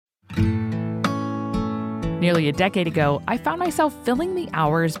Nearly a decade ago, I found myself filling the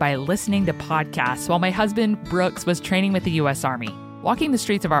hours by listening to podcasts while my husband, Brooks, was training with the U.S. Army. Walking the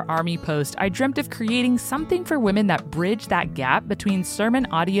streets of our Army post, I dreamt of creating something for women that bridged that gap between sermon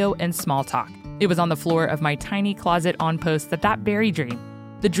audio and small talk. It was on the floor of my tiny closet on post that very dream,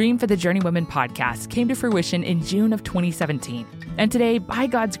 the dream for the Journeywomen podcast, came to fruition in June of 2017. And today, by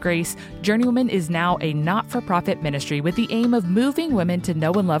God's grace, Journeywomen is now a not-for-profit ministry with the aim of moving women to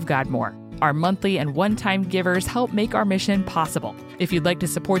know and love God more. Our monthly and one-time givers help make our mission possible. If you'd like to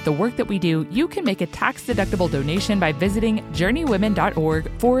support the work that we do, you can make a tax-deductible donation by visiting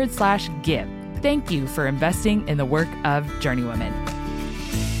journeywomen.org/give. Thank you for investing in the work of Journeywomen.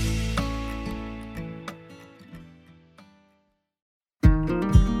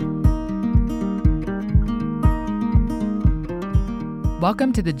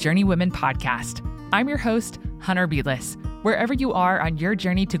 Welcome to the Journeywomen podcast. I'm your host, Hunter Beedless. Wherever you are on your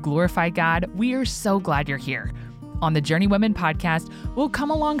journey to glorify God, we are so glad you're here. On the Journeywomen podcast, we'll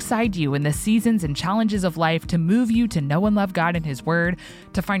come alongside you in the seasons and challenges of life to move you to know and love God and His Word,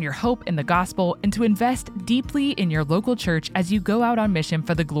 to find your hope in the gospel, and to invest deeply in your local church as you go out on mission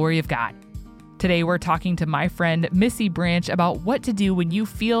for the glory of God. Today, we're talking to my friend, Missie Branch, about what to do when you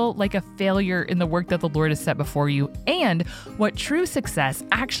feel like a failure in the work that the Lord has set before you and what true success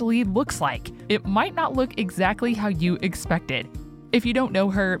actually looks like. It might not look exactly how you expected. If you don't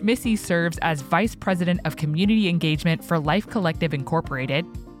know her, Missie serves as Vice President of Community Engagement for Life Collective Incorporated.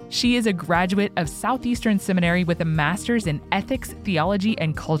 She is a graduate of Southeastern Seminary with a master's in ethics, theology,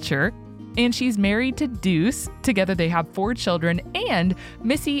 and culture. And she's married to Deuce. Together they have 4 children, and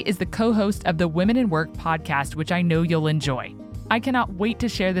Missie is the co-host of the Women in Work podcast, which I know you'll enjoy. I cannot wait to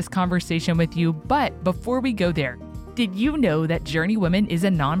share this conversation with you, but before we go there, did you know that Journeywomen is a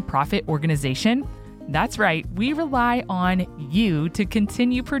nonprofit organization? That's right, we rely on you to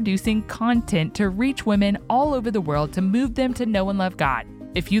continue producing content to reach women all over the world to move them to know and love God.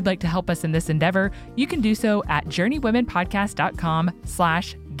 If you'd like to help us in this endeavor, you can do so at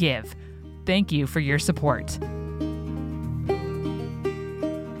journeywomenpodcast.com/give. Thank you for your support.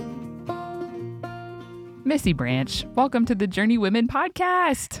 Missie Branch, welcome to the Journeywomen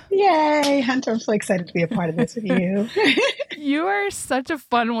podcast. Yay, Hunter, I'm so excited to be a part of this with you. You are such a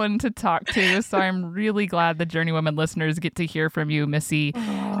fun one to talk to, so I'm really glad the Journeywomen listeners get to hear from you, Missie.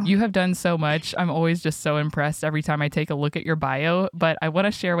 Aww. You have done so much. I'm always just so impressed every time I take a look at your bio, but I want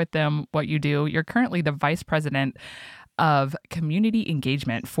to share with them what you do. You're currently the Vice President of Community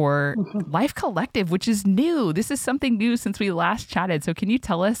Engagement for Life Collective, which is new. This is something new since we last chatted. So can you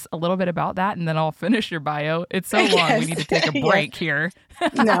tell us a little bit about that? And then I'll finish your bio. It's so long. Yes. We need to take a break here.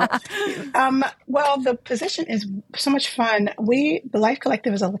 No. Well, the position is so much fun. The Life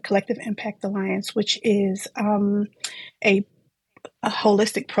Collective is a collective impact alliance, which is a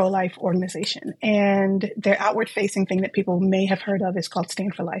holistic pro-life organization. And their outward-facing thing that people may have heard of is called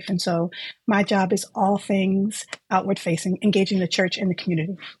Stand for Life. And so my job is all things outward-facing, engaging the church and the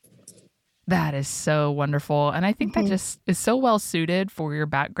community. That is so wonderful. And I think that just is so well suited for your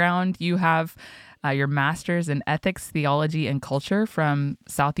background. You have your master's in ethics, theology, and culture from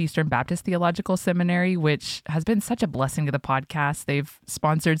Southeastern Baptist Theological Seminary, which has been such a blessing to the podcast. They've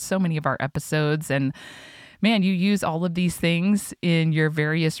sponsored so many of our episodes, and man, you use all of these things in your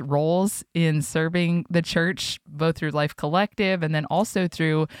various roles in serving the church, both through Life Collective and then also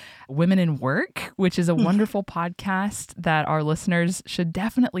through Women in Work, which is a wonderful podcast that our listeners should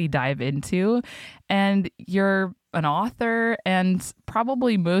definitely dive into. And you're an author and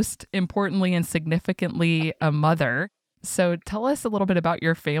probably most importantly and significantly a mother. So tell us a little bit about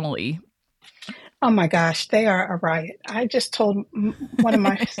your family. Oh my gosh, they are a riot. I just told one of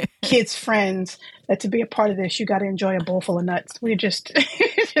my kids' friends that to be a part of this, you got to enjoy a bowl full of nuts. We're just,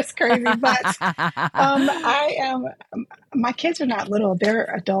 it's just crazy. But my kids are not little. They're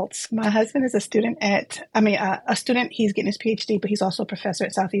adults. My husband is a student he's getting his PhD, but he's also a professor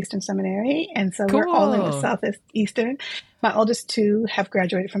at Southeastern Seminary. And so We're all in the Southeastern. My oldest 2 have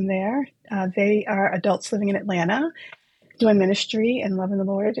graduated from there. They are adults living in Atlanta, doing ministry and loving the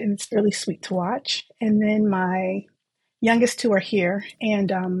Lord, and it's really sweet to watch. And then my youngest 2 are here,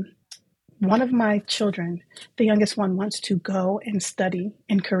 and one of my children, the youngest one, wants to go and study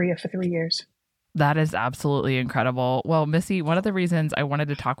in Korea for 3 years. That is absolutely incredible. Well, Missie, one of the reasons I wanted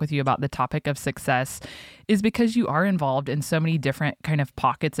to talk with you about the topic of success is because you are involved in so many different kind of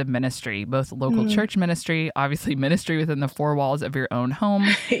pockets of ministry, both local church ministry, obviously ministry within the 4 walls of your own home.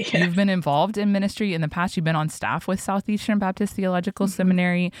 Yes. You've been involved in ministry in the past. You've been on staff with Southeastern Baptist Theological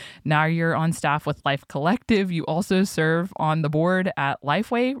Seminary. Now you're on staff with Life Collective. You also serve on the board at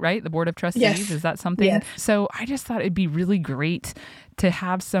Lifeway, right? The board of trustees. Yes. Is that something? Yes. So I just thought it'd be really great to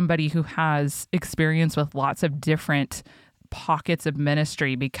have somebody who has experience with lots of different pockets of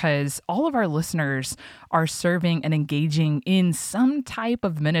ministry, because all of our listeners are serving and engaging in some type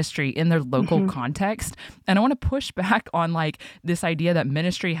of ministry in their local context. And I want to push back on like this idea that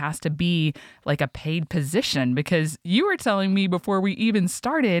ministry has to be like a paid position, because you were telling me before we even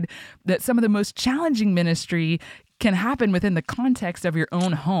started that some of the most challenging ministry can happen within the context of your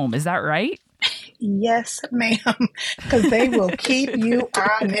own home. Is that right? Yes, ma'am, because they will keep you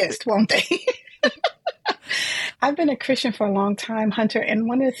honest, won't they? I've been a Christian for a long time, Hunter, and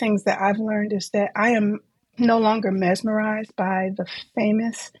one of the things that I've learned is that I am no longer mesmerized by the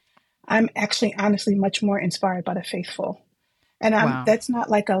famous. I'm actually honestly much more inspired by the faithful. And Wow. that's not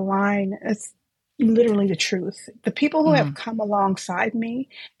like a line. It's literally the truth. The people who have come alongside me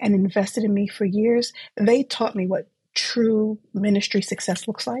and invested in me for years, they taught me what true ministry success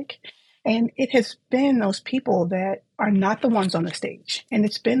looks like. And it has been those people that are not the ones on the stage. And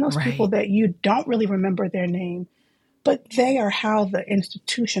it's been those people that you don't really remember their name, but they are how the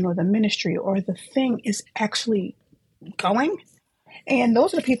institution or the ministry or the thing is actually going. And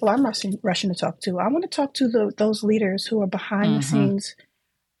those are the people I'm rushing to talk to. I want to talk to those leaders who are behind the scenes,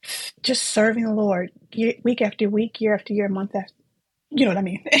 just serving the Lord week after week, year after year, month after, you know what I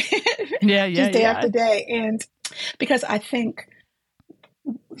mean? Just day after day. And because I think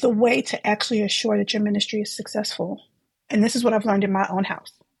the way to actually assure that your ministry is successful, and this is what I've learned in my own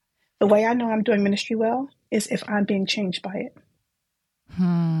house, the way I know I'm doing ministry well is if I'm being changed by it.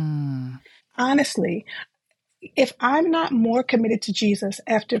 Honestly, if I'm not more committed to Jesus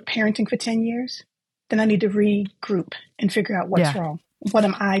after parenting for 10 years, then I need to regroup and figure out what's wrong. What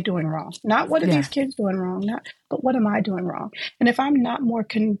am I doing wrong? Not what are these kids doing wrong, but what am I doing wrong? And if I'm not more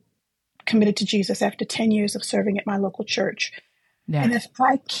committed to Jesus after 10 years of serving at my local church, and if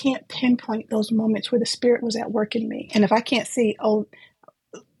I can't pinpoint those moments where the Spirit was at work in me, and if I can't see, oh,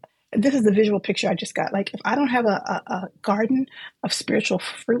 this is the visual picture I just got. Like if I don't have a garden of spiritual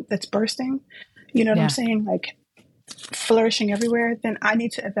fruit that's bursting, you know what I'm saying? Like flourishing everywhere, then I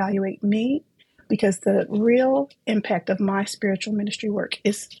need to evaluate me, because the real impact of my spiritual ministry work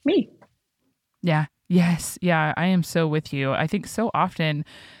is me. Yeah. Yes. Yeah. I am so with you. I think so often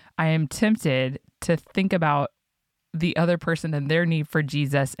I am tempted to think about the other person and their need for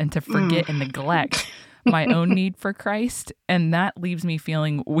Jesus and to forget and neglect my own need for Christ. And that leaves me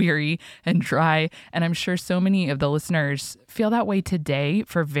feeling weary and dry. And I'm sure so many of the listeners feel that way today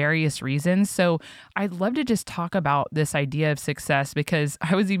for various reasons. So I'd love to just talk about this idea of success, because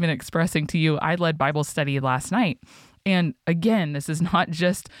I was even expressing to you, I led Bible study last night. And again, this is not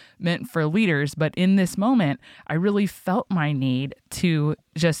just meant for leaders, but in this moment, I really felt my need to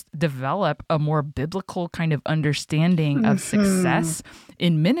just develop a more biblical kind of understanding of success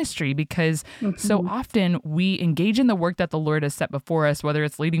in ministry, because so often we engage in the work that the Lord has set before us, whether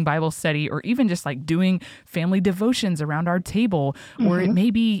it's leading Bible study or even just like doing family devotions around our table, or it may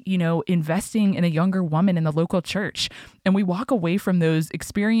be, investing in a younger woman in the local church. And we walk away from those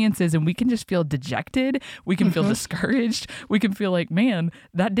experiences and we can just feel dejected. We can feel discouraged. We can feel like, man,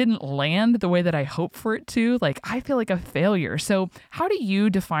 that didn't land the way that I hoped for it to. Like, I feel like a failure. So how do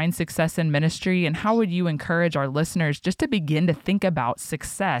you define success in ministry, and how would you encourage our listeners just to begin to think about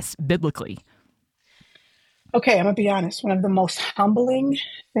success biblically? Okay, I'm going to be honest. One of the most humbling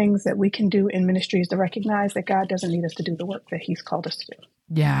things that we can do in ministry is to recognize that God doesn't need us to do the work that He's called us to do.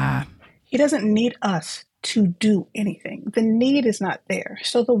 Yeah. He doesn't need us to do anything. The need is not there.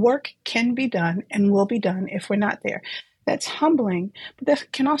 So the work can be done and will be done if we're not there. That's humbling, but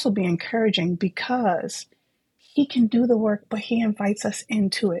that can also be encouraging, because He can do the work, but He invites us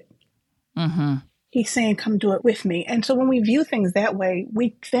into it. He's saying, come do it with me. And so when we view things that way,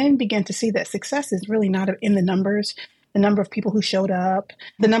 we then begin to see that success is really not in the numbers, the number of people who showed up,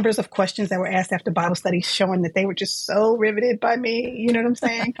 the numbers of questions that were asked after Bible studies showing that they were just so riveted by me, you know what I'm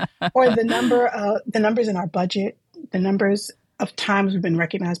saying? Or the numbers in our budget, the numbers of times we've been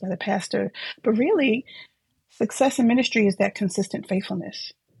recognized by the pastor. But really, success in ministry is that consistent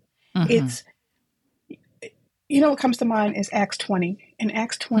faithfulness. It's, what comes to mind is Acts 20. In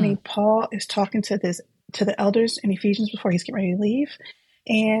Acts 20, Paul is talking to the elders in Ephesians before he's getting ready to leave.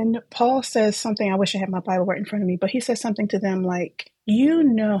 And Paul says something, I wish I had my Bible right in front of me, but he says something to them like, you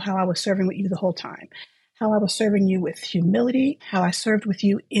know how I was serving with you the whole time, how I was serving you with humility, how I served with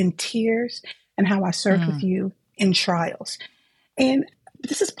you in tears, and how I served with you in trials. And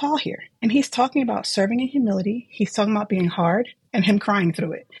this is Paul here. And he's talking about serving in humility. He's talking about being hard and him crying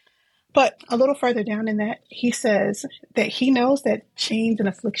through it. But a little further down in that, he says that he knows that chains and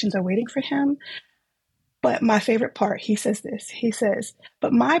afflictions are waiting for him. But my favorite part, he says this. He says,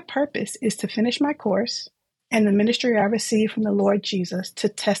 but my purpose is to finish my course and the ministry I received from the Lord Jesus to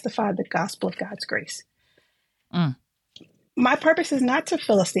testify the gospel of God's grace. Mm. My purpose is not to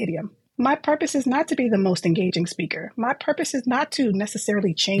fill a stadium. My purpose is not to be the most engaging speaker. My purpose is not to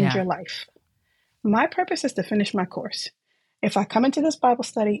necessarily change your life. My purpose is to finish my course. If I come into this Bible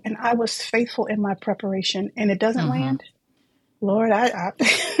study and I was faithful in my preparation and it doesn't land, Lord,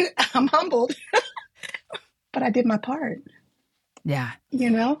 I'm humbled, but I did my part. Yeah.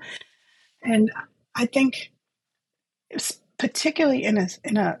 And I think particularly in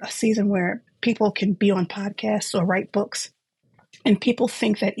a season where people can be on podcasts or write books and people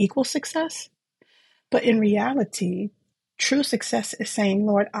think that equals success. But in reality, true success is saying,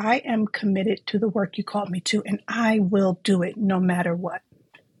 Lord, I am committed to the work you called me to, and I will do it no matter what.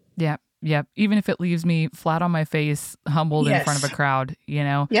 Yep. Even if it leaves me flat on my face, humbled in front of a crowd,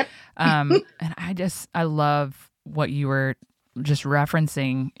 Yep. And I love what you were just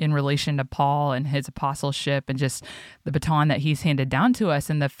referencing in relation to Paul and his apostleship and just the baton that he's handed down to us,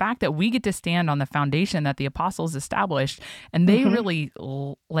 and the fact that we get to stand on the foundation that the apostles established, and they really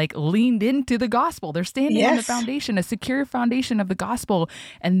leaned into the gospel. They're standing on the foundation, a secure foundation of the gospel,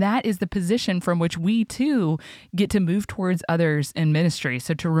 and that is the position from which we too get to move towards others in ministry.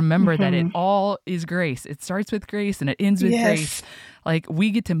 So to remember that it all is grace. It starts with grace and it ends with grace. Like, we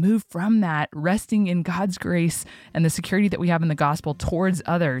get to move from that, resting in God's grace and the security that we have in the gospel towards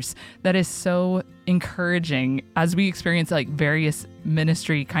others. That is so encouraging as we experience various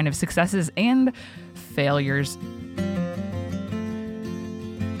ministry kind of successes and failures.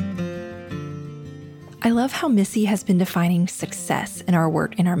 I love how Missie has been defining success in our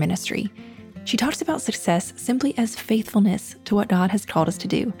work in our ministry. She talks about success simply as faithfulness to what God has called us to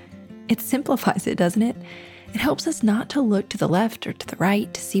do. It simplifies it, doesn't it? It helps us not to look to the left or to the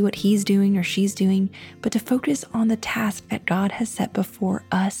right to see what he's doing or she's doing, but to focus on the task that God has set before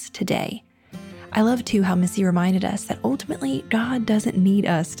us today. I love too how Missie reminded us that ultimately God doesn't need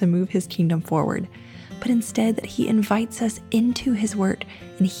us to move his kingdom forward, but instead that he invites us into his work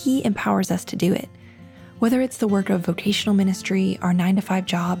and he empowers us to do it. Whether it's the work of vocational ministry, our 9-to-5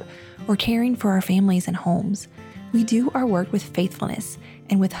 job, or caring for our families and homes, we do our work with faithfulness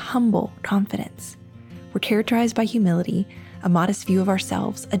and with humble confidence. We're characterized by humility, a modest view of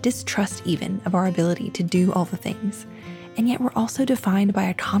ourselves, a distrust even of our ability to do all the things. And yet we're also defined by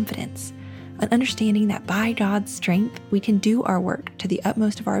a confidence, an understanding that by God's strength, we can do our work to the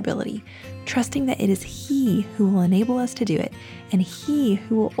utmost of our ability, trusting that it is he who will enable us to do it, and he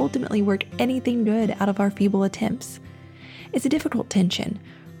who will ultimately work anything good out of our feeble attempts. It's a difficult tension,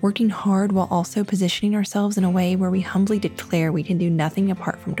 working hard while also positioning ourselves in a way where we humbly declare we can do nothing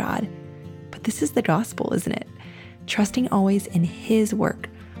apart from God. But this is the gospel, isn't it? Trusting always in his work,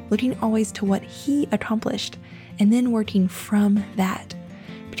 looking always to what he accomplished, and then working from that.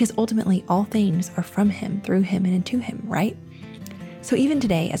 Because ultimately all things are from him, through him, and into him, right? So even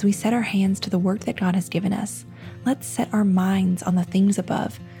today, as we set our hands to the work that God has given us, let's set our minds on the things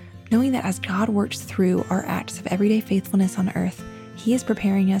above, knowing that as God works through our acts of everyday faithfulness on earth, he is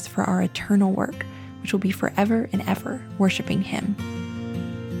preparing us for our eternal work, which will be forever and ever worshiping him.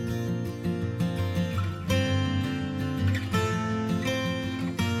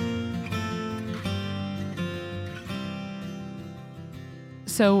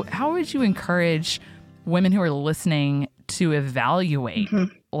 So how would you encourage women who are listening to evaluate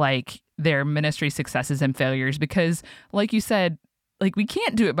their ministry successes and failures? Because like you said, we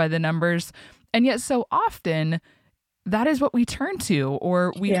can't do it by the numbers. And yet so often that is what we turn to,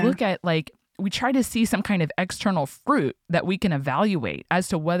 or we look at we try to see some kind of external fruit that we can evaluate as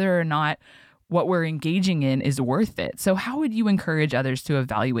to whether or not what we're engaging in is worth it. So how would you encourage others to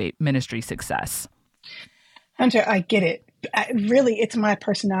evaluate ministry success? Hunter, I get it. Really, it's my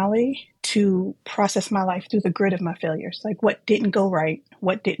personality to process my life through the grid of my failures. Like, what didn't go right?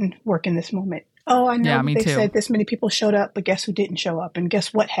 What didn't work in this moment? Oh, I know they said this many people showed up, but guess who didn't show up? And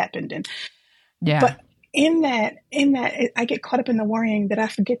guess what happened? And but in that, I get caught up in the worrying that I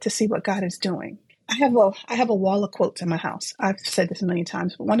forget to see what God is doing. I have a wall of quotes in my house. I've said this a million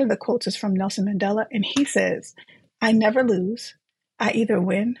times, but one of the quotes is from Nelson Mandela, and he says, "I never lose. I either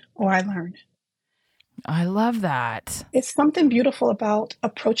win or I learn." I love that. It's something beautiful about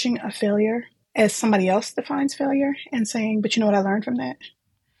approaching a failure as somebody else defines failure and saying, but you know what I learned from that?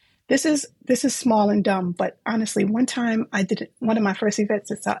 This is small and dumb, but honestly, one time I did one of my first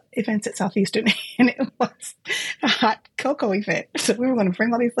events at Southeastern, and it was a hot cocoa event. So we were going to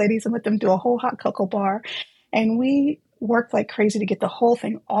bring all these ladies and let them do a whole hot cocoa bar. And we worked like crazy to get the whole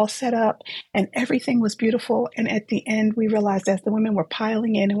thing all set up, and everything was beautiful. And at the end, we realized as the women were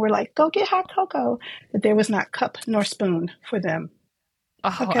piling in and we're like, go get hot cocoa, that there was not cup nor spoon for them.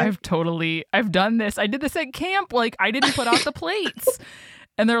 Oh, Okay. I've done this. I did this at camp. Like, I didn't put out the plates.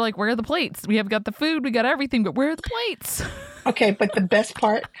 And they're like, where are the plates? We have got the food, we got everything, but where are the plates? Okay, but the best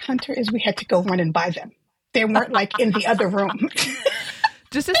part, Hunter, is we had to go run and buy them. They weren't like in the other room.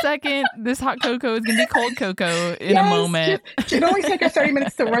 Just a second. This hot cocoa is going to be cold cocoa in a moment. It only took us 30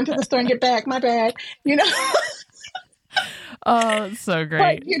 minutes to run to the store and get back. My bad. Oh, so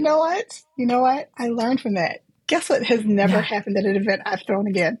great. But you know what? I learned from that. Guess what has never happened at an event I've thrown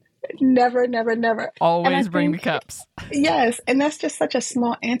again? Never, never, never. Always bring the cups. Yes. And that's just such a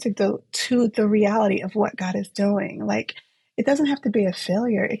small antidote to the reality of what God is doing. Like, it doesn't have to be a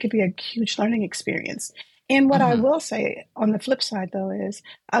failure. It could be a huge learning experience. And what I will say on the flip side, though, is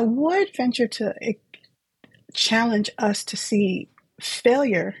I would venture to challenge us to see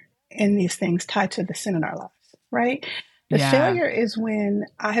failure in these things tied to the sin in our lives, right? The failure is when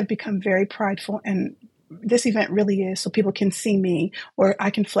I have become very prideful, and this event really is so people can see me, or I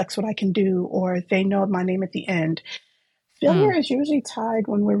can flex what I can do, or they know my name at the end. Failure is usually tied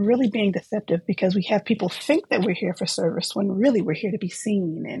when we're really being deceptive because we have people think that we're here for service when really we're here to be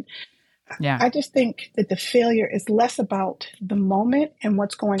seen. And I just think that the failure is less about the moment and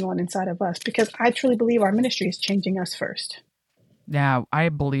what's going on inside of us, because I truly believe our ministry is changing us first. Yeah, I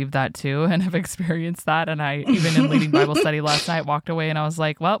believe that too, and have experienced that. And I, even in leading Bible study last night, walked away and I was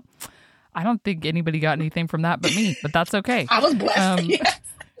like, well, I don't think anybody got anything from that but me, but that's okay. I was blessed. Yes.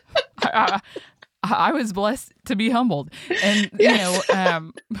 I was blessed to be humbled. And,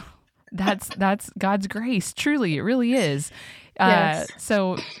 that's God's grace. Truly, it really is.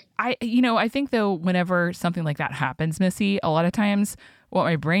 So I think though, whenever something like that happens, Missy, a lot of times what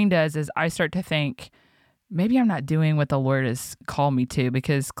my brain does is I start to think, maybe I'm not doing what the Lord has called me to,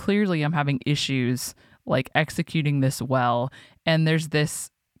 because clearly I'm having issues like executing this well. And there's this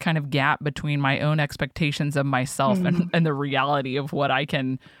kind of gap between my own expectations of myself and the reality of what I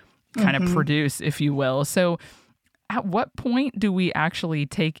can kind of produce, if you will. So at what point do we actually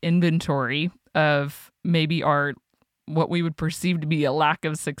take inventory of maybe what we would perceive to be a lack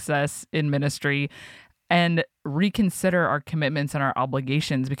of success in ministry and reconsider our commitments and our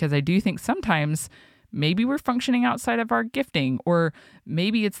obligations? Because I do think sometimes maybe we're functioning outside of our gifting, or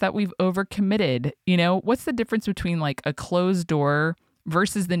maybe it's that we've overcommitted. What's the difference between like a closed door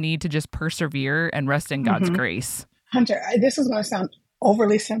versus the need to just persevere and rest in God's grace? Hunter, this is going to sound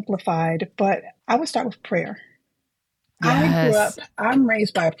overly simplified, but I would start with prayer. Yes. I'm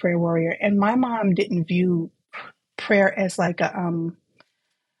raised by a prayer warrior, and my mom didn't view prayer as like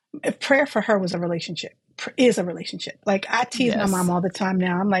prayer for her was a relationship, is a relationship. Like, I tease my mom all the time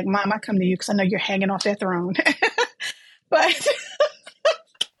now. I'm like, Mom, I come to you because I know you're hanging off that throne. But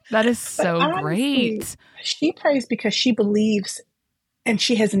that is so honestly, great. She prays because she believes and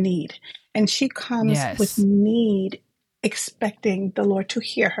she has need, and she comes with need, expecting the Lord to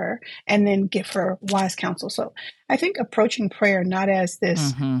hear her and then give her wise counsel. So I think approaching prayer not as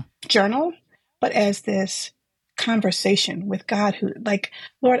this journal, but as this conversation with God, who, like,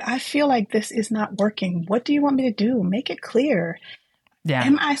 Lord, I feel like this is not working. What do you want me to do? Make it clear. Yeah.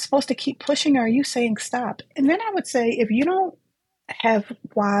 Am I supposed to keep pushing, or are you saying stop? And then I would say, if you don't have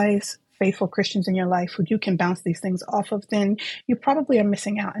wise, faithful Christians in your life who you can bounce these things off of, then you probably are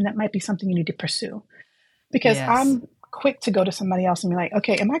missing out. And that might be something you need to pursue. Because I'm quick to go to somebody else and be like,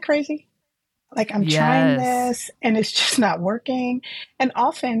 okay, am I crazy? Like, I'm trying this and it's just not working. And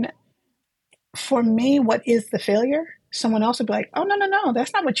often for me, what is the failure? Someone else would be like, oh, no,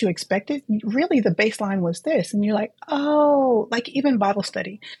 that's not what you expected. Really, the baseline was this. And you're like, oh, like even Bible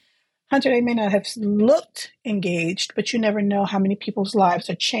study. Hunter, they may not have looked engaged, but you never know how many people's lives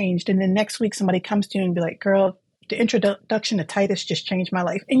are changed. And then next week, somebody comes to you and be like, girl, the introduction to Titus just changed my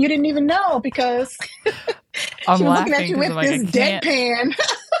life. And you didn't even know, because I'm she was looking at you with this deadpan.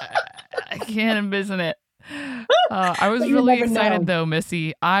 I can't envision it. I was really excited though,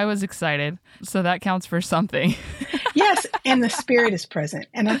 Missy. I was excited. So that counts for something. Yes. And the Spirit is present.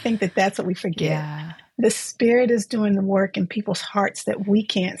 And I think that that's what we forget. Yeah. The Spirit is doing the work in people's hearts that we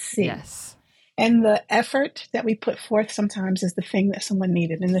can't see. Yes. And the effort that we put forth sometimes is the thing that someone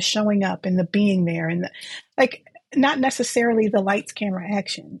needed, and the showing up and the being there, and the, not necessarily the lights, camera,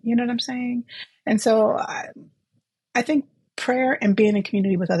 action. You know what I'm saying? And so I think prayer and being in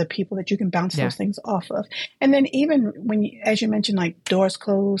community with other people that you can bounce those things off of. And then even when, as you mentioned, like doors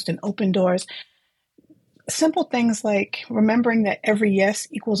closed and open doors, simple things like remembering that every yes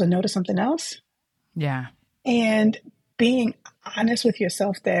equals a no to something else. Yeah. And being honest with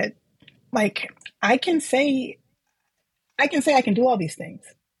yourself that, like, I can say I can do all these things.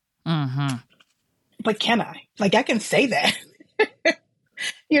 But can I? Like, I can say that.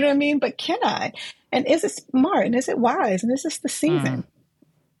 You know what I mean? But can I? And is it smart? And is it wise? And is this the season?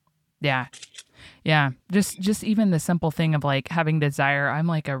 Yeah. Yeah. Just even the simple thing of like having desire. I'm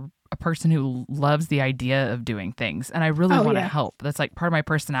like a person who loves the idea of doing things, and I really want to help. That's like part of my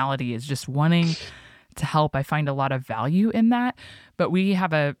personality is just wanting to help. I find a lot of value in that. But we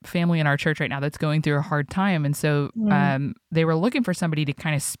have a family in our church right now that's going through a hard time. And so they were looking for somebody to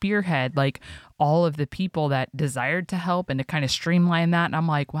kind of spearhead like all of the people that desired to help and to kind of streamline that. And I'm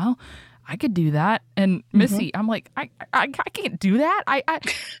like, well, I could do that. And Missy, I'm like, I can't do that. I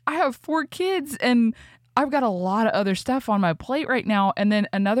have 4 kids and I've got a lot of other stuff on my plate right now. And then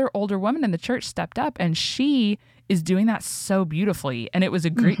another older woman in the church stepped up and she is doing that so beautifully. And it was a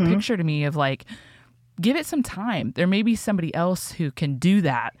great picture to me of like, give it some time. There may be somebody else who can do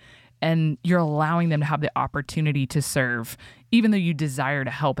that. And you're allowing them to have the opportunity to serve, even though you desire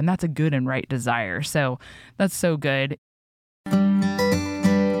to help. And that's a good and right desire. So that's so good.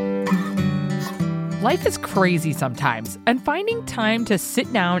 Life is crazy sometimes, and finding time to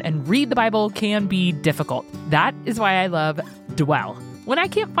sit down and read the Bible can be difficult. That is why I love Dwell. When I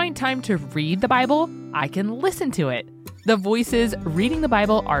can't find time to read the Bible, I can listen to it. The voices reading the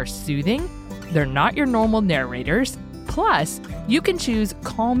Bible are soothing. They're not your normal narrators. Plus, you can choose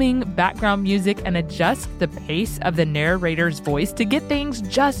calming background music and adjust the pace of the narrator's voice to get things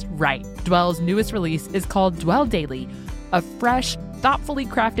just right. Dwell's newest release is called Dwell Daily, a fresh, thoughtfully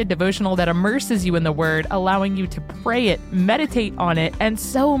crafted devotional that immerses you in the Word, allowing you to pray it, meditate on it, and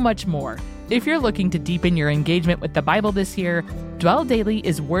so much more. If you're looking to deepen your engagement with the Bible this year, Dwell Daily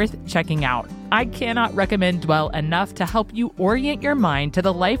is worth checking out. I cannot recommend Dwell enough to help you orient your mind to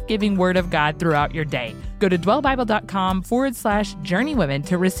the life-giving Word of God throughout your day. Go to dwellbible.com/journeywomen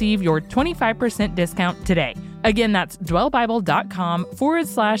to receive your 25% discount today. Again, that's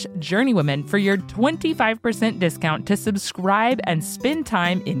dwellbible.com/journeywomen for your 25% discount to subscribe and spend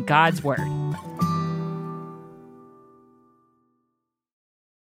time in God's Word.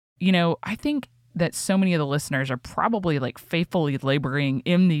 You know, I think that so many of the listeners are probably like faithfully laboring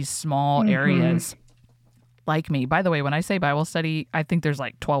in these small areas like me. By the way, when I say Bible study, I think there's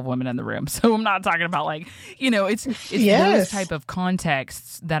like 12 women in the room. So I'm not talking about like, you know, it's those type of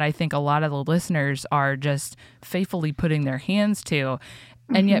contexts that I think a lot of the listeners are just faithfully putting their hands to.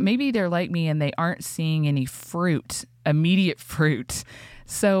 And yet maybe they're like me and they aren't seeing any fruit, immediate fruit.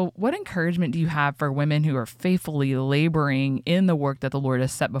 So what encouragement do you have for women who are faithfully laboring in the work that the Lord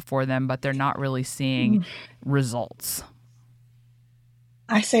has set before them, but they're not really seeing results?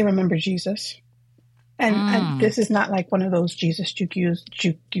 I say, remember Jesus. And this is not like one of those Jesus juke you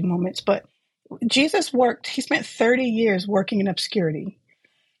moments, but Jesus worked, he spent 30 years working in obscurity.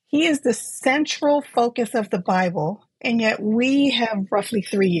 He is the central focus of the Bible, and yet we have roughly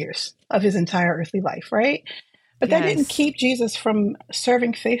 3 years of his entire earthly life, right? But that didn't keep Jesus from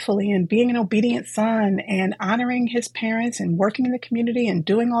serving faithfully and being an obedient son and honoring his parents and working in the community and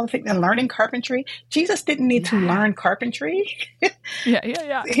doing all the things and learning carpentry. Jesus didn't need to learn carpentry. He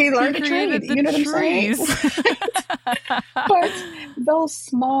learned a trade. You know what I'm saying? But those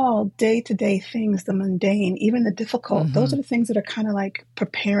small day-to-day things, the mundane, even the difficult, those are the things that are kind of like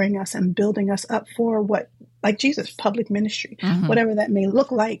preparing us and building us up for what, like Jesus, public ministry, whatever that may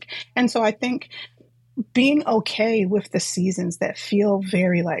look like. And so I think being okay with the seasons that feel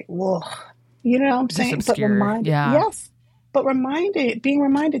very like, whoa, you know what I'm saying? But being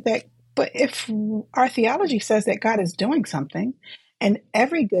reminded that, but if our theology says that God is doing something, and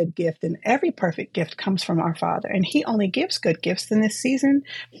every good gift and every perfect gift comes from our Father, and he only gives good gifts in this season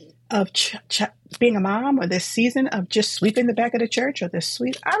of being a mom, or this season of just sweeping the back of the church, or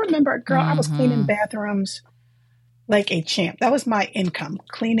I remember, girl, I was cleaning bathrooms like a champ. That was my income,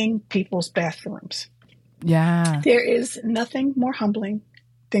 cleaning people's bathrooms. Yeah. There is nothing more humbling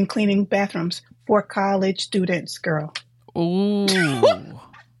than cleaning bathrooms for college students, girl. Ooh.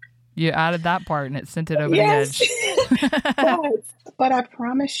 You added that part and it sent it over the edge. But I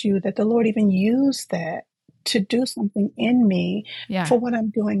promise you that the Lord even used that to do something in me for what I'm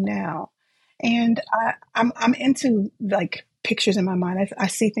doing now. And I'm into like pictures in my mind. I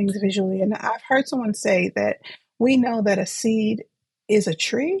see things visually. And I've heard someone say that we know that a seed is a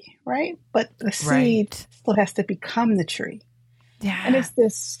tree, right? But the seed still has to become the tree. Yeah. And it's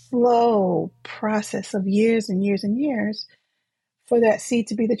this slow process of years and years and years for that seed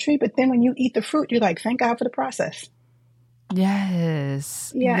to be the tree. But then when you eat the fruit, you're like, thank God for the process.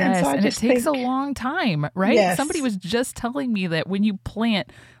 Yes. Yeah. Yes. And it takes a long time, right? Yes. Somebody was just telling me that when you plant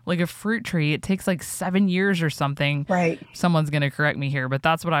like a fruit tree, it takes like 7 years or something. Right. Someone's going to correct me here, but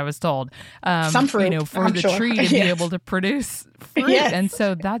that's what I was told. Some fruit, for the tree to be able to produce fruit. Yes. And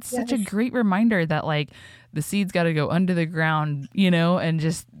so that's such a great reminder that like the seed's got to go under the ground, and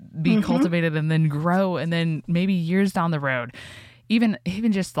just be cultivated and then grow. And then maybe years down the road, even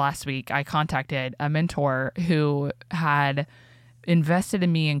just last week, I contacted a mentor who had invested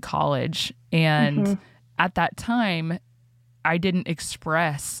in me in college. And at that time, I didn't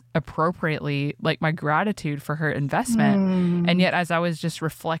express appropriately like my gratitude for her investment. And yet, as I was just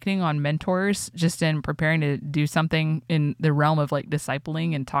reflecting on mentors, just in preparing to do something in the realm of like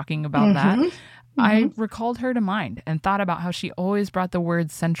discipling and talking about that, I recalled her to mind and thought about how she always brought the word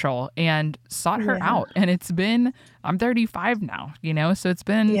central and sought her out. And it's been, I'm 35 now, so it's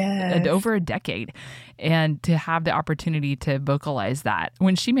been over a decade. And to have the opportunity to vocalize that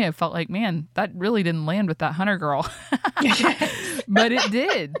when she may have felt like, man, that really didn't land with that Hunter girl, but it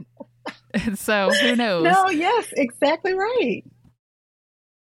did. So who knows? No, yes, exactly right.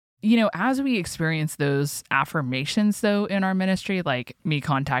 As we experience those affirmations, though, in our ministry, like me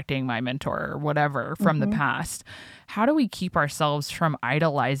contacting my mentor or whatever from the past, how do we keep ourselves from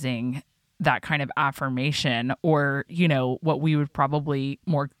idolizing that kind of affirmation or, what we would probably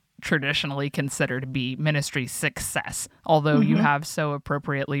more traditionally consider to be ministry success, although you have so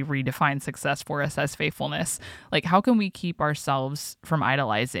appropriately redefined success for us as faithfulness? Like, how can we keep ourselves from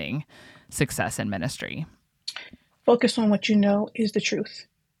idolizing success in ministry? Focus on what you know is the truth.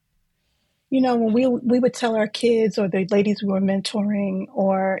 When we would tell our kids or the ladies we were mentoring,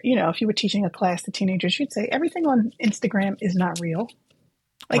 or, if you were teaching a class to teenagers, you'd say everything on Instagram is not real.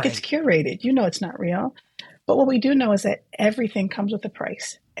 Like It's curated. It's not real. But what we do know is that everything comes with a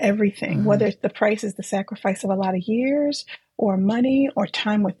price. Everything, whether the price is the sacrifice of a lot of years or money or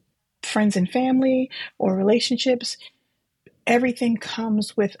time with friends and family or relationships, everything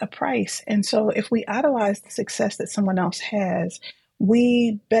comes with a price. And so if we idolize the success that someone else has,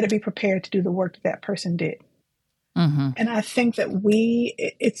 we better be prepared to do the work that person did. And I think that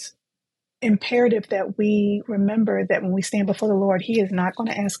it's imperative that we remember that when we stand before the Lord, He is not going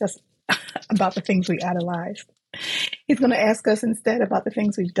to ask us about the things we idolized. He's going to ask us instead about the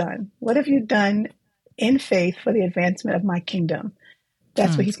things we've done. What have you done in faith for the advancement of my kingdom?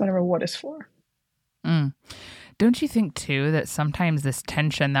 That's what He's going to reward us for. Don't you think, too, that sometimes this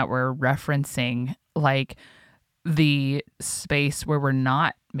tension that we're referencing, like the space where we're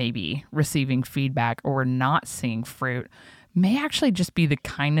not maybe receiving feedback or we're not seeing fruit, may actually just be the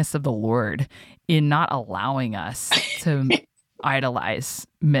kindness of the Lord in not allowing us to idolize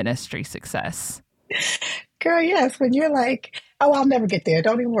ministry success? Girl, yes. When you're like, oh, I'll never get there.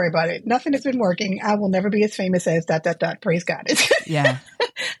 Don't even worry about it. Nothing has been working. I will never be as famous as ... Praise God. Yeah.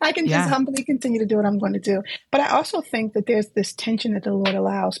 I can just humbly continue to do what I'm going to do. But I also think that there's this tension that the Lord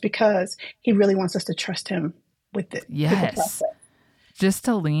allows because He really wants us to trust Him with it. Yes. With the process. Just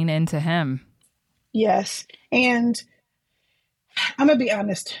to lean into Him. Yes. And I'm going to be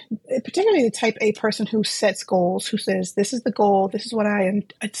honest, particularly the type A person who sets goals, who says, this is the goal, this is what I am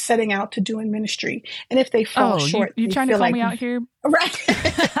setting out to do in ministry. And if they fall short, you trying to call me out here? Right.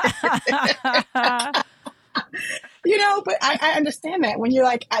 But I understand that when you're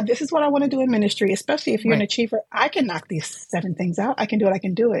like, this is what I want to do in ministry, especially if you're an achiever, I can knock these 7 things out. I can do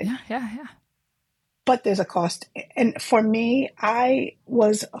it. Yeah. But there's a cost. And for me, I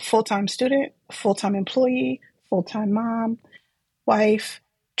was a full-time student, full-time employee, full-time mom, wife,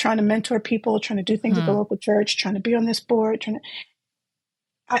 trying to mentor people, trying to do things at the local church, trying to be on this board.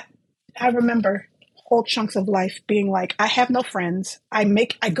 I remember whole chunks of life being like, I have no friends. I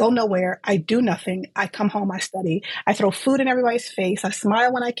go nowhere. I do nothing. I come home, I study. I throw food in everybody's face. I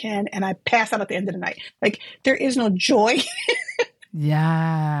smile when I can, and I pass out at the end of the night. Like, there is no joy.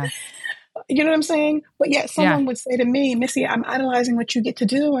 Yeah. You know what I'm saying? But yet someone would say to me, Missy, I'm idolizing what you get to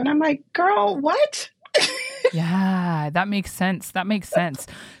do. And I'm like, girl, what? Yeah, that makes sense.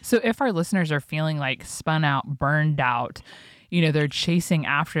 So if our listeners are feeling like spun out, burned out, they're chasing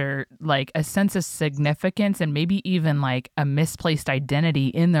after like a sense of significance and maybe even like a misplaced identity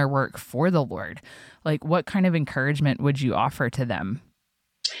in their work for the Lord, like what kind of encouragement would you offer to them?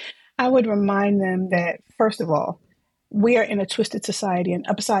 I would remind them that, first of all, we are in a twisted society, an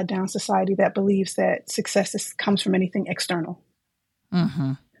upside down society that believes that success comes from anything external.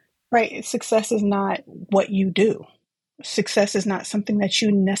 Right? Success is not what you do. Success is not something that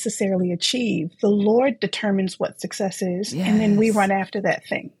you necessarily achieve. The Lord determines what success is, and then we run after that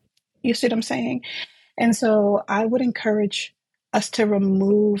thing. You see what I'm saying? And so I would encourage us to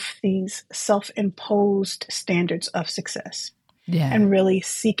remove these self-imposed standards of success and really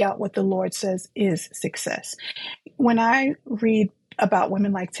seek out what the Lord says is success. When I read about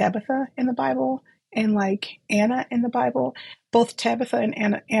women like Tabitha in the Bible and like Anna in the Bible, both Tabitha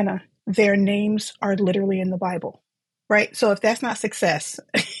and Anna, their names are literally in the Bible, right? So if that's not success,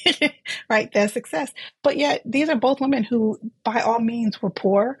 right, that's success. But yet these are both women who by all means were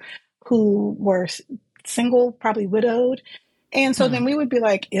poor, who were single, probably widowed, And so then we would be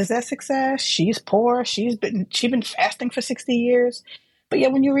like, is that success? She's poor. She's been fasting for 60 years. But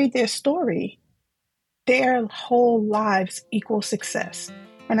yet when you read their story, their whole lives equal success.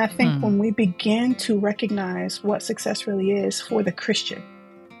 And I think when we begin to recognize what success really is for the Christian,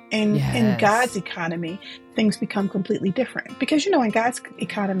 in God's economy, things become completely different. Because, in God's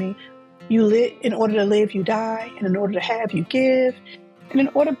economy, you live, in order to live, you die. And in order to have, you give. And in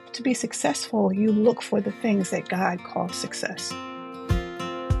order to be successful, you look for the things that God calls success.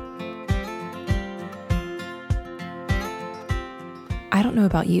 I don't know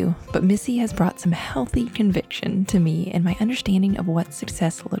about you, but Missy has brought some healthy conviction to me in my understanding of what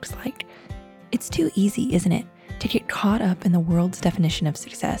success looks like. It's too easy, isn't it, to get caught up in the world's definition of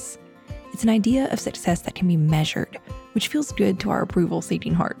success. It's an idea of success that can be measured, which feels good to our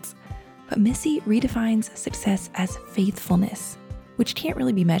approval-seeking hearts. But Missy redefines success as faithfulness, which can't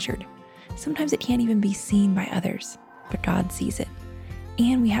really be measured. Sometimes it can't even be seen by others, but God sees it.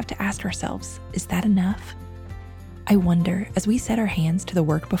 And we have to ask ourselves, is that enough? I wonder, as we set our hands to the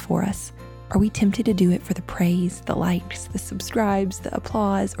work before us, are we tempted to do it for the praise, the likes, the subscribes, the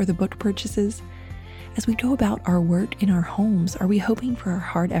applause, or the book purchases? As we go about our work in our homes, are we hoping for our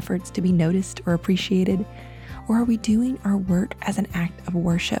hard efforts to be noticed or appreciated? Or are we doing our work as an act of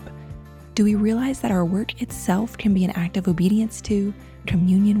worship? Do we realize that our work itself can be an act of obedience to,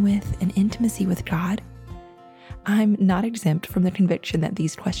 communion with, and intimacy with God? I'm not exempt from the conviction that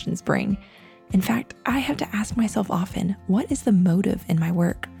these questions bring. In fact, I have to ask myself often, what is the motive in my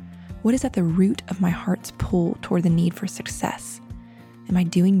work? What is at the root of my heart's pull toward the need for success? Am I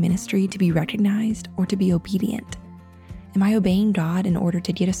doing ministry to be recognized or to be obedient? Am I obeying God in order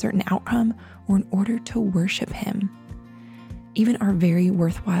to get a certain outcome or in order to worship Him? Even our very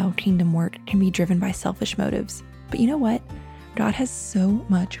worthwhile kingdom work can be driven by selfish motives. But you know what? God has so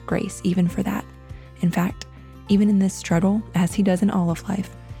much grace even for that. In fact, even in this struggle, as He does in all of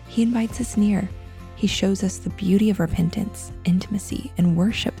life, He invites us near. He shows us the beauty of repentance, intimacy, and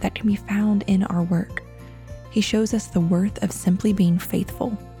worship that can be found in our work. He shows us the worth of simply being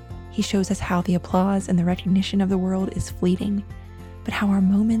faithful. He shows us how the applause and the recognition of the world is fleeting, but how our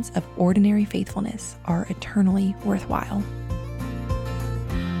moments of ordinary faithfulness are eternally worthwhile.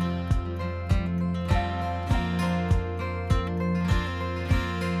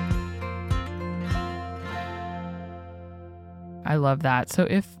 I love that. So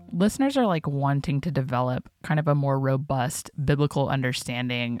if listeners are wanting to develop kind of a more robust biblical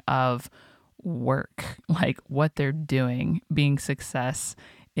understanding of work, like what they're doing, being success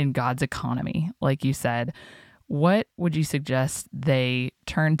in God's economy, like you said, what would you suggest they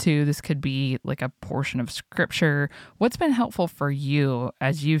turn to? This could be a portion of scripture. What's been helpful for you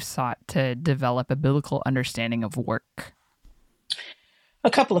as you've sought to develop a biblical understanding of work?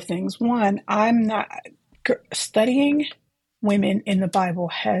 A couple of things. One, I'm not studying women in the Bible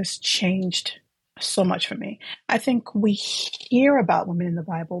has changed so much for me. I think we hear about women in the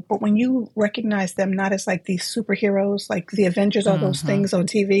Bible, but when you recognize them not as these superheroes, like the Avengers or those things on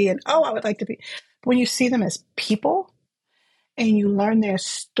TV, and I would like to be, but when you see them as people and you learn their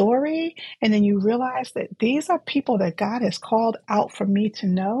story, and then you realize that these are people that God has called out for me to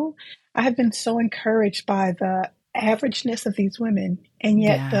know, I have been so encouraged by the averageness of these women, and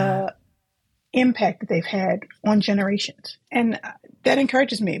yet the impact that they've had on generations. And that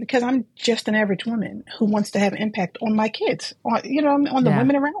encourages me because I'm just an average woman who wants to have impact on my kids, on the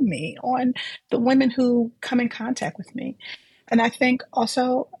women around me, on the women who come in contact with me. And I think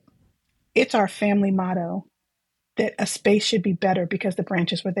also it's our family motto that a space should be better because the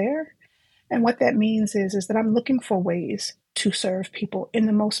branches were there. And what that means is that I'm looking for ways to serve people in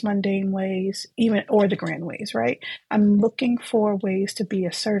the most mundane ways, or the grand ways, right? I'm looking for ways to be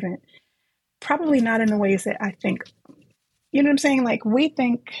a servant. Probably not in the ways that I think, you know what I'm saying? We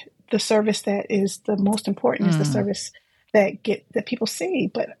think the service that is the most important is the service that people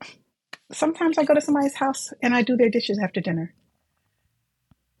see. But sometimes I go to somebody's house and I do their dishes after dinner.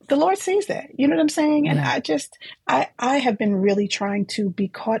 The Lord sees that, you know what I'm saying? And I have been really trying to be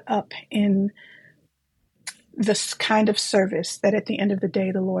caught up in this kind of service that at the end of the day,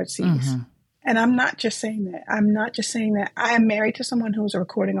 the Lord sees. And I'm not just saying that. I am married to someone who's a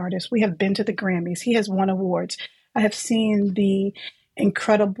recording artist. We have been to the Grammys. He has won awards. I have seen the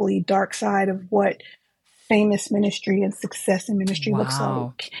incredibly dark side of what famous ministry and success in ministry looks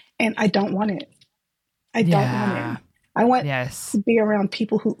like. And I don't want it. I don't want it. I want to be around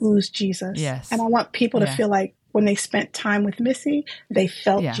people who ooze Jesus. And I want people to feel like when they spent time with Missy, they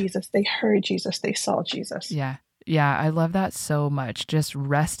felt Jesus, they heard Jesus, they saw Jesus. Yeah, I love that so much. Just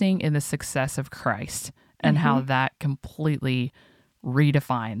resting in the success of Christ and how that completely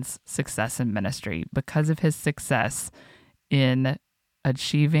redefines success in ministry. Because of His success, in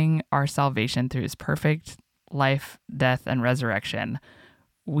achieving our salvation through his perfect life, death, and resurrection,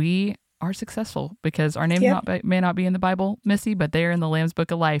 we are successful because our names may not be in the Bible, Missy, but they are in the Lamb's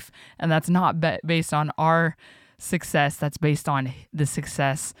Book of Life. And that's not based on our success. That's based on the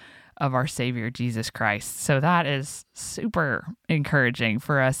success of our Savior, Jesus Christ. So that is super encouraging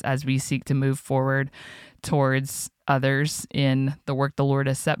for us as we seek to move forward towards others in the work the Lord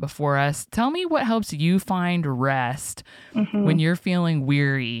has set before us. Tell me what helps you find rest when you're feeling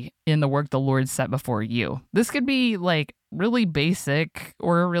weary in the work the Lord set before you. This could be like really basic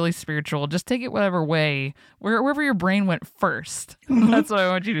or really spiritual. Just take it whatever way, wherever your brain went first. That's what I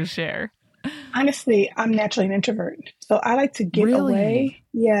want you to share. Honestly, I'm naturally an introvert. So I like to get away.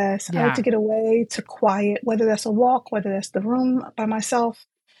 Yes. I like to get away to quiet, whether that's a walk, whether that's the room by myself.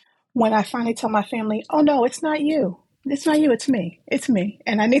 When I finally tell my family, oh no, it's not you. It's not you. It's me. It's me.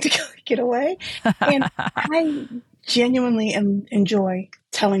 And I need to get away. And I genuinely enjoy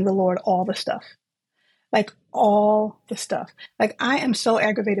telling the Lord all the stuff. Like all the stuff. Like I am so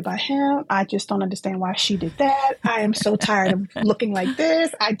aggravated by him. I just don't understand why she did that. I am so tired of looking like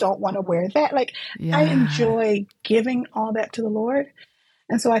this. I don't want to wear that. Like I enjoy giving all that to the Lord.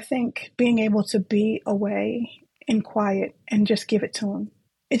 And so I think being able to be away and quiet and just give it to him.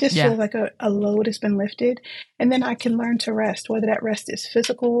 It just feels like a load has been lifted. And then I can learn to rest, whether that rest is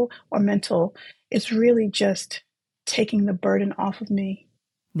physical or mental. It's really just taking the burden off of me.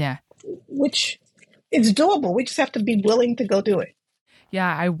 Yeah. Which is doable. We just have to be willing to go do it.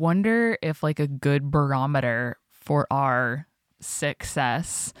 Yeah. I wonder if like a good barometer for our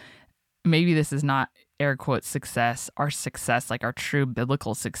success, maybe this is not air quote success, our success, like our true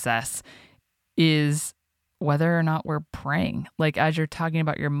biblical success, is whether or not we're praying. Like as you're talking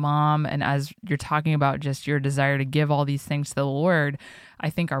about your mom and as you're talking about just your desire to give all these things to the Lord,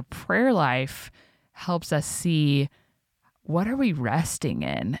 I think our prayer life helps us see, what are we resting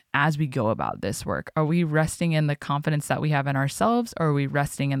in as we go about this work? Are we resting in the confidence that we have in ourselves, or are we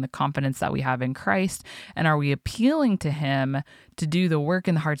resting in the confidence that we have in Christ? And are we appealing to him to do the work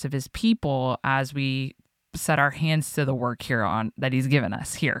in the hearts of his people as we set our hands to the work here on that he's given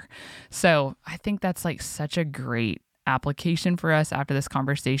us here? So I think that's like such a great application for us after this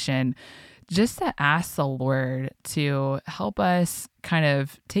conversation, just to ask the Lord to help us kind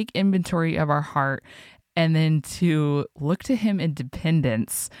of take inventory of our heart and then to look to him in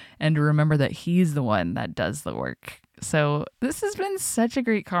dependence and to remember that he's the one that does the work. So this has been such a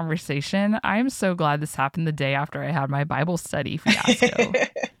great conversation. I'm so glad this happened the day after I had my Bible study fiasco.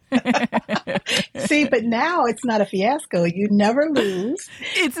 See, but now it's not a fiasco. You never lose.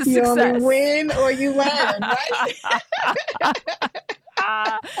 It's a you success. You only win or you learn, right?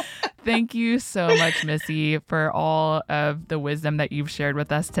 Thank you so much, Missy, for all of the wisdom that you've shared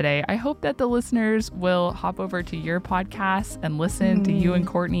with us today. I hope that the listeners will hop over to your podcast and listen to you and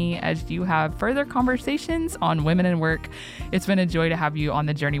Courtney as you have further conversations on women in work. It's been a joy to have you on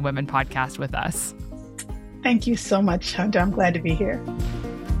the Journey Women podcast with us. Thank you so much, Hunter. I'm glad to be here.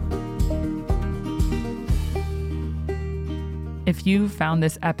 If you found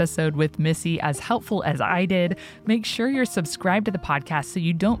this episode with Missy as helpful as I did, make sure you're subscribed to the podcast so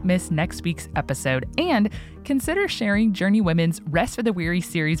you don't miss next week's episode, and consider sharing Journey Women's Rest for the Weary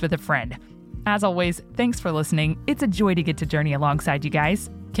series with a friend. As always, thanks for listening. It's a joy to get to journey alongside you guys.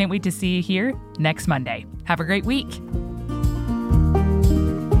 Can't wait to see you here next Monday. Have a great week.